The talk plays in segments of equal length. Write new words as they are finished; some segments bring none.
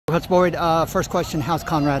Coach Boyd, first question, how's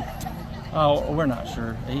Conrad? Oh, we're not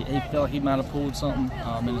sure. He felt like he might have pulled something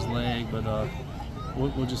in his leg, but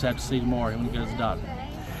we'll just have to see tomorrow when he goes to the doctor.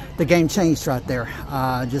 The game changed right there.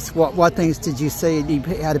 Just what things did you see? You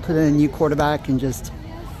had to put in a new quarterback and just...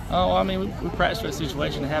 Oh, I mean, we practiced for that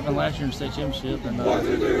situation that happened last year in the state championship, and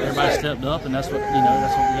everybody stepped up, and that's what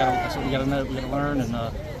we got to know. We got to learn, and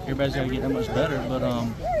everybody's got to get that much better. But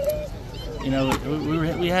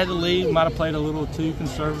we had to lead. Might have played a little too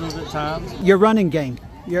conservative at times. Your running game.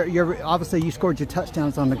 You're obviously you scored your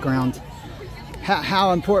touchdowns on the ground.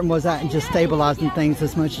 How important was that in just stabilizing things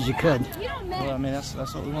as much as you could? Well, I mean, that's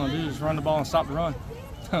what we want to do, is run the ball and stop the run.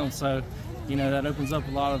 So, that opens up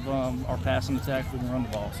a lot of our passing attack if we can run the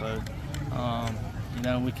ball. So,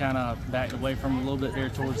 we kind of backed away from it a little bit there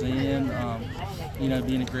towards the end,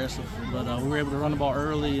 being aggressive. But we were able to run the ball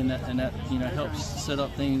early, and that helps set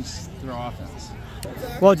up things through our offense.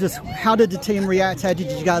 Well, just how did the team react? How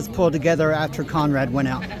did you guys pull together after Conrad went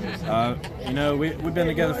out? We've been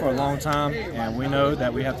together for a long time, and we know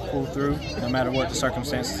that we have to pull through no matter what the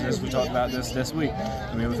circumstances is. We talked about this week.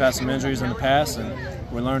 I mean, we've had some injuries in the past, and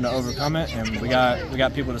we learned to overcome it, and we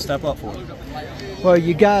got people to step up for it. Well,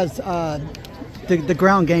 you guys, the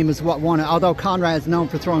ground game is what won it. Although Conrad is known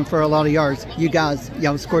for throwing for a lot of yards, you guys,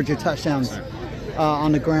 scored your touchdowns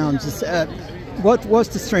on the ground. Just what's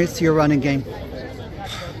the strengths to your running game?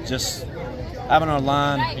 Just having our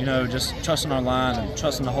line, just trusting our line and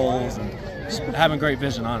trusting the holes and just having great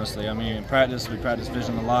vision, honestly. I mean, in practice, we practice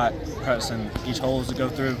vision a lot, practicing each holes to go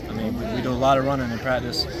through. I mean, we do a lot of running in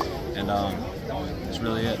practice, and that's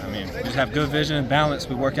really it. I mean, we just have good vision, balance.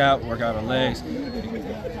 We work out our legs.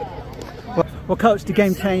 Well, Coach, the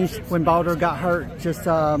game changed when Balder got hurt. Just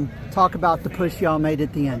talk about the push y'all made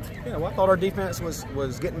at the end. Yeah, well, I thought our defense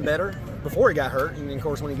was getting better before he got hurt. And of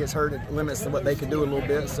course, when he gets hurt, it limits what they could do a little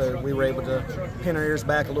bit. So we were able to pin our ears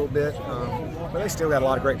back a little bit. But they still got a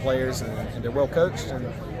lot of great players, and they're well coached. And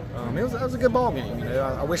it was a good ball game.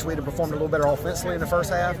 I wish we'd have performed a little better offensively in the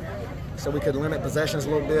first half, so we could limit possessions a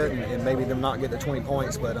little bit and maybe them not get to 20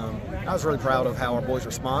 points. But I was really proud of how our boys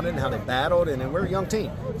responded and how they battled, and we're a young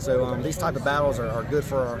team. So these type of battles are good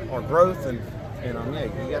for our growth, and you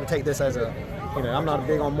got to take this as a, I'm not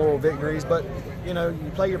big on moral victories, but, you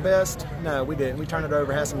play your best. No, we didn't. We turned it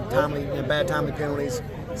over, had some bad timely penalties,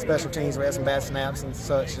 special teams, we had some bad snaps and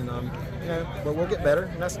such, and, but we'll get better.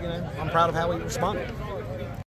 And that's, I'm proud of how we responded.